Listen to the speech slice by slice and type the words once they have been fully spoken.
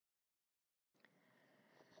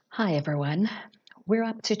Hi everyone. We're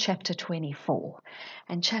up to chapter 24,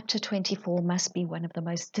 and chapter 24 must be one of the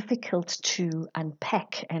most difficult to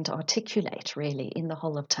unpack and articulate, really, in the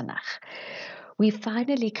whole of Tanakh. We've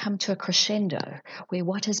finally come to a crescendo where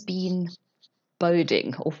what has been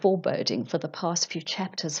boding or foreboding for the past few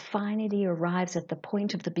chapters finally arrives at the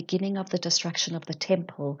point of the beginning of the destruction of the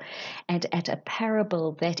temple and at a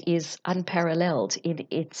parable that is unparalleled in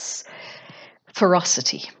its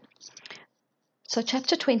ferocity. So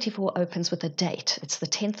chapter 24 opens with a date. It's the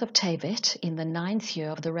 10th of Tevet in the 9th year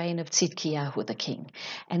of the reign of Tzidkiyahu the king.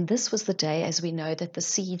 And this was the day, as we know, that the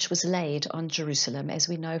siege was laid on Jerusalem, as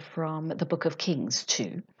we know from the book of Kings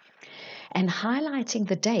too. And highlighting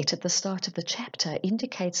the date at the start of the chapter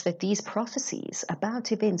indicates that these prophecies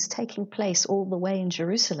about events taking place all the way in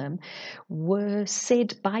Jerusalem were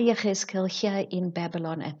said by Yechezkel here in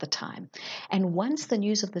Babylon at the time. And once the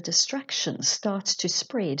news of the destruction starts to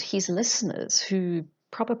spread, his listeners, who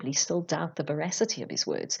probably still doubt the veracity of his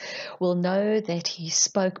words, will know that he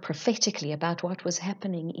spoke prophetically about what was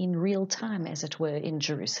happening in real time, as it were, in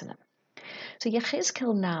Jerusalem. So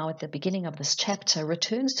Yechezkel now, at the beginning of this chapter,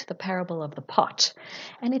 returns to the parable of the pot,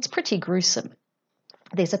 and it's pretty gruesome.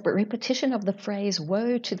 There's a repetition of the phrase,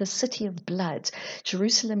 woe to the city of blood.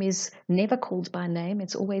 Jerusalem is never called by name.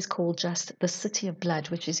 It's always called just the city of blood,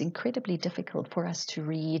 which is incredibly difficult for us to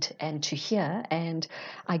read and to hear. And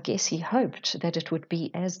I guess he hoped that it would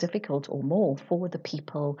be as difficult or more for the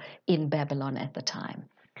people in Babylon at the time.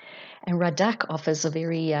 And Radak offers a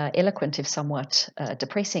very eloquent, if somewhat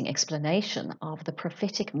depressing, explanation of the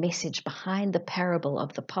prophetic message behind the parable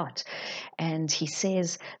of the pot. And he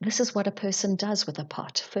says, this is what a person does with a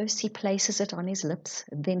pot. First, he places it on his lips,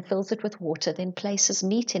 then fills it with water, then places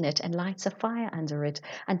meat in it and lights a fire under it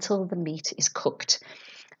until the meat is cooked.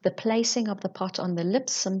 The placing of the pot on the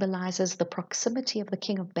lips symbolizes the proximity of the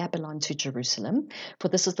king of Babylon to Jerusalem, for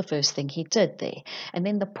this is the first thing he did there. And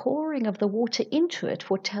then the pouring of the water into it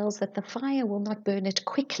foretells that the fire will not burn it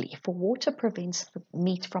quickly, for water prevents the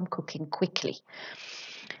meat from cooking quickly.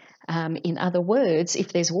 In other words,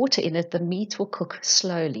 if there's water in it, the meat will cook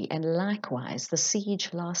slowly. And likewise, the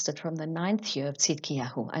siege lasted from the 9th year of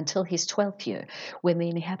Tzidkiyahu until his 12th year, when the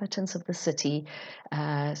inhabitants of the city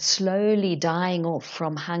slowly dying off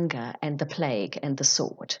from hunger and the plague and the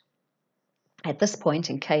sword. At this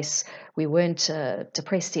point, in case we weren't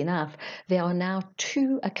depressed enough, there are now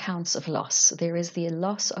two accounts of loss. There is the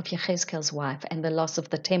loss of Yechezkel's wife and the loss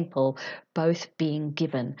of the temple, both being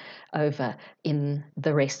given over in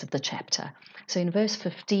the rest of the chapter. So in verse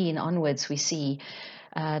 15 onwards, we see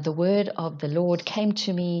the word of the Lord came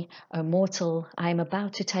to me, O mortal, I am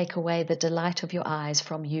about to take away the delight of your eyes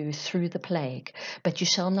from you through the plague, but you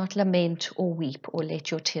shall not lament or weep or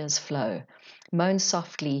let your tears flow. Moan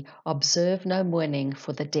softly, observe no mourning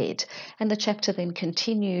for the dead. And the chapter then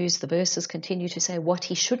continues, the verses continue to say what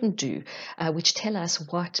he shouldn't do, which tell us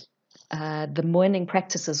what the mourning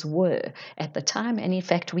practices were at the time. And in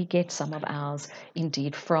fact, we get some of ours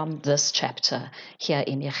indeed from this chapter here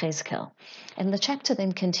in Yechezkel. And the chapter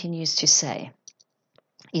then continues to say,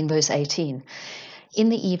 in verse 18, in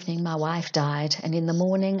the evening my wife died, and in the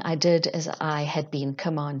morning I did as I had been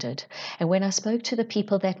commanded. And when I spoke to the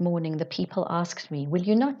people that morning, the people asked me, will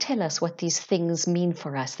you not tell us what these things mean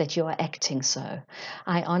for us, that you are acting so?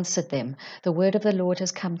 I answered them, the word of the Lord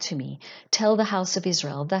has come to me. Tell the house of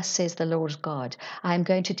Israel, thus says the Lord God, I am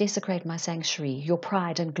going to desecrate my sanctuary, your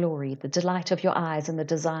pride and glory, the delight of your eyes and the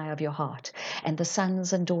desire of your heart. And the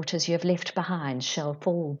sons and daughters you have left behind shall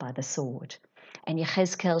fall by the sword. And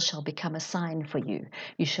Yechezkel shall become a sign for you.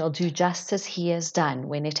 You shall do just as he has done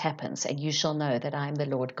when it happens, and you shall know that I am the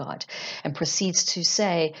Lord God. And proceeds to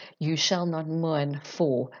say, you shall not mourn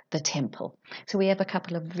for the temple. So we have a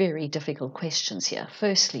couple of very difficult questions here.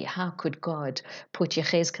 Firstly, how could God put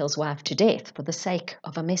Yechezkel's wife to death for the sake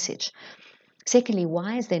of a message? Secondly,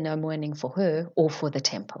 why is there no mourning for her or for the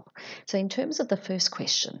temple? So in terms of the first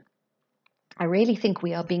question, I really think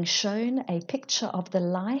we are being shown a picture of the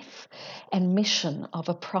life and mission of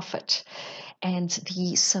a prophet and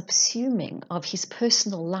the subsuming of his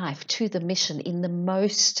personal life to the mission in the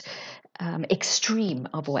most extreme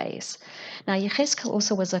of ways. Now, Yechezkel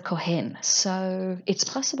also was a Kohen, so it's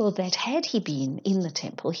possible that had he been in the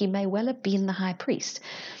temple, he may well have been the high priest,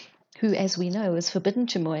 who, as we know, is forbidden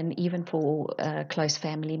to mourn even for close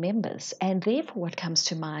family members. And therefore, what comes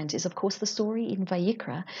to mind is, of course, the story in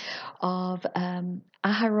Vayikra of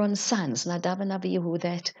Aharon's sons, Nadav and Abihu,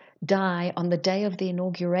 that die on the day of the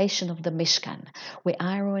inauguration of the Mishkan, where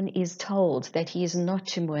Aaron is told that he is not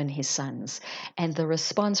to mourn his sons. And the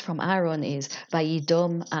response from Aaron is,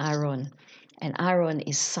 Vayidom Aaron. and Aaron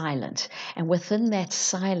is silent. And within that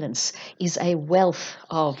silence is a wealth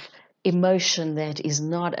of emotion that is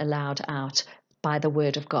not allowed out by the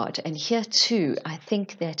word of God. And here too, I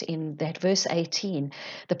think that in that verse 18,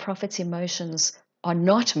 the prophet's emotions are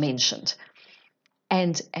not mentioned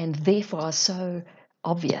and therefore are so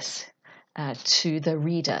obvious to the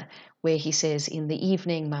reader, where he says, in the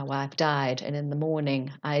evening my wife died, and in the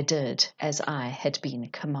morning I did as I had been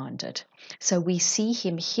commanded. So we see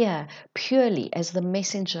him here purely as the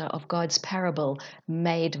messenger of God's parable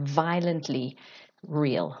made violently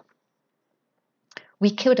real. We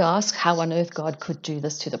could ask how on earth God could do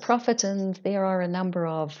this to the prophet, and there are a number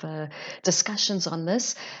of discussions on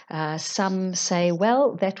this. Some say,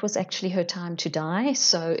 well, that was actually her time to die,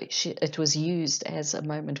 so it was used as a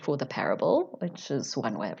moment for the parable, which is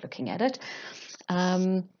one way of looking at it.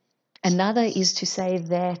 Another is to say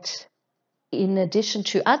that in addition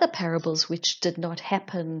to other parables which did not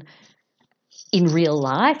happen in real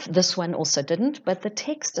life, this one also didn't, but the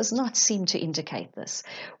text does not seem to indicate this.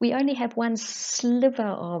 We only have one sliver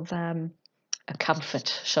of a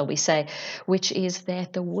comfort, shall we say, which is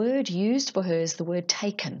that the word used for her is the word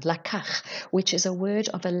taken, lakach, which is a word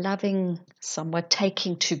of a loving, somewhat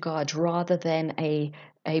taking to God rather than a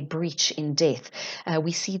breach in death.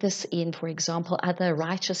 We see this in, for example, other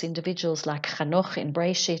righteous individuals like Hanoch in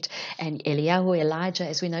Breshit, and Eliyahu, Elijah,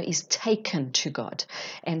 as we know, is taken to God.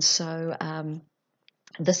 And so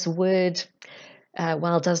this word,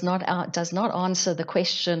 while does not answer the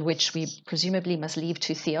question which we presumably must leave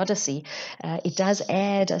to theodicy, it does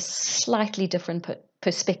add a slightly different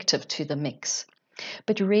perspective to the mix.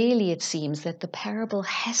 But really it seems that the parable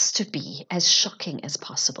has to be as shocking as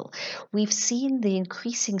possible. We've seen the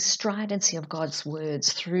increasing stridency of God's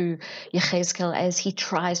words through Yechezkel as he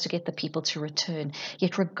tries to get the people to return.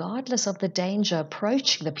 Yet regardless of the danger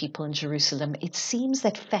approaching the people in Jerusalem, it seems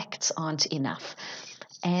that facts aren't enough.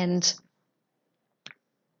 And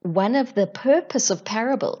one of the purpose of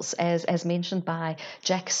parables, as mentioned by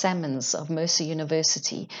Jack Sammons of Mercer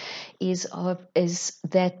University, is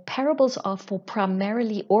that parables are for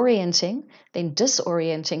primarily orienting, then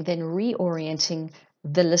disorienting, then reorienting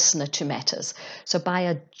the listener to matters. So by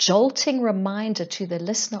a jolting reminder to the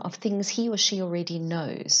listener of things he or she already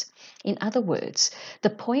knows. In other words, the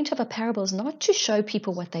point of a parable is not to show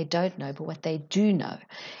people what they don't know, but what they do know.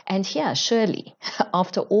 And here, surely,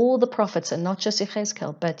 after all the prophets, and not just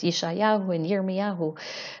Yechezkel, but Yeshayahu and Yirmiyahu,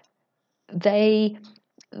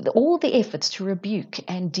 all the efforts to rebuke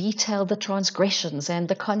and detail the transgressions and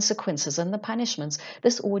the consequences and the punishments,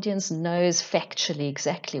 this audience knows factually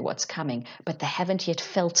exactly what's coming, but they haven't yet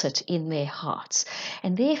felt it in their hearts.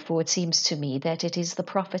 And therefore, it seems to me that it is the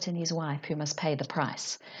prophet and his wife who must pay the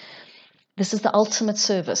price. This is the ultimate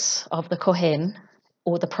service of the Kohen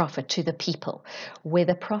or the prophet to the people, where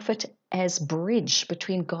the prophet as bridge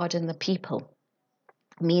between God and the people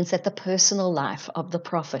means that the personal life of the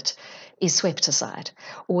prophet is swept aside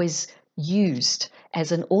or is used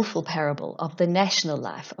as an awful parable of the national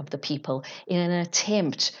life of the people in an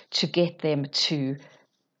attempt to get them to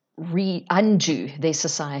undo their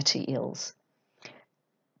society ills.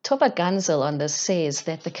 Tova Ganzel on this says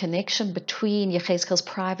that the connection between Yechezkel's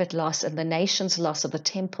private loss and the nation's loss of the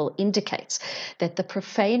temple indicates that the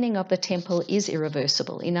profaning of the temple is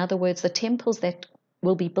irreversible. In other words, the temples that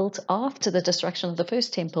will be built after the destruction of the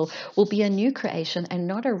first temple will be a new creation and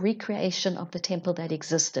not a recreation of the temple that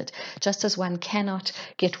existed. Just as one cannot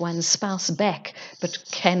get one's spouse back but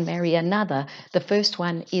can marry another, the first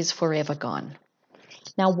one is forever gone.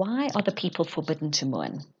 Now, why are the people forbidden to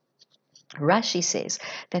mourn? Rashi says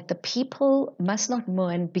that the people must not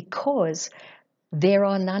mourn because there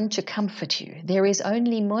are none to comfort you. There is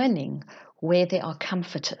only mourning where there are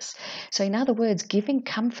comforters. So in other words, giving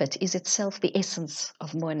comfort is itself the essence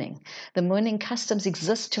of mourning. The mourning customs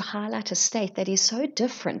exist to highlight a state that is so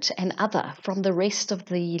different and other from the rest of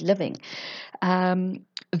the living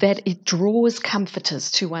that it draws comforters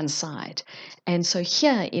to one side. And so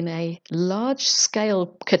here, in a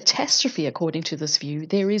large-scale catastrophe, according to this view,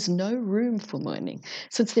 there is no room for mourning,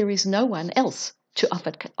 since there is no one else to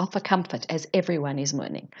offer comfort as everyone is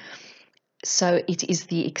mourning. So it is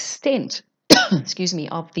the extent, excuse me,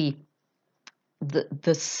 of the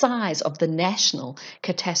size of the national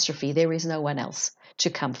catastrophe. There is no one else to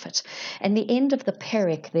comfort. And the end of the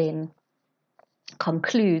perek then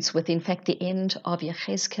concludes with, in fact, the end of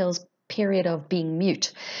Yechezkel's period of being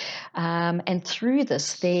mute. And through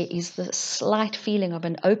this, there is the slight feeling of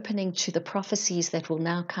an opening to the prophecies that will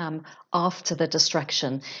now come after the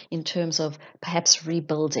destruction in terms of perhaps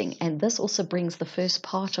rebuilding. And this also brings the first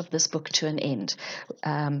part of this book to an end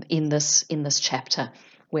in this chapter,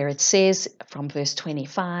 where it says from verse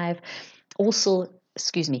 25, Also,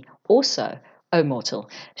 O mortal,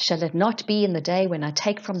 shall it not be in the day when I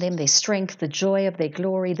take from them their strength, the joy of their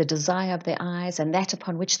glory, the desire of their eyes, and that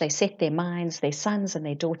upon which they set their minds, their sons and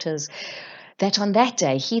their daughters, that on that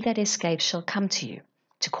day he that escapes shall come to you,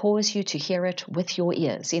 to cause you to hear it with your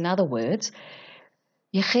ears. In other words,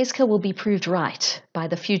 Yechezkel will be proved right by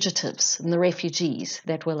the fugitives and the refugees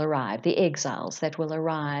that will arrive, the exiles that will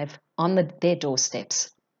arrive on their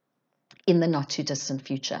doorsteps in the not too distant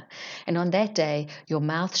future. And on that day, your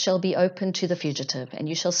mouth shall be open to the fugitive, and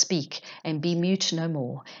you shall speak and be mute no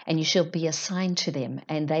more, and you shall be a sign to them,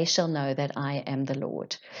 and they shall know that I am the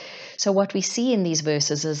Lord. So what we see in these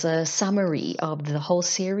verses is a summary of the whole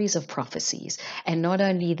series of prophecies. And not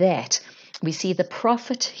only that, we see the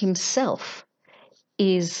prophet himself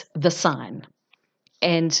is the sign.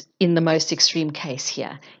 And in the most extreme case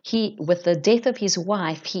here, with the death of his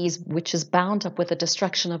wife, which is bound up with the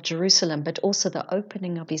destruction of Jerusalem, but also the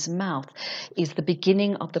opening of his mouth is the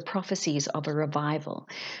beginning of the prophecies of a revival.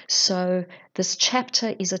 So this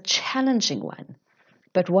chapter is a challenging one,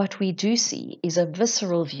 but what we do see is a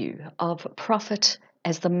visceral view of prophet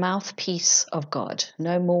as the mouthpiece of God,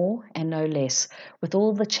 no more and no less, with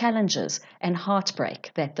all the challenges and heartbreak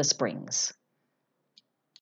that this brings.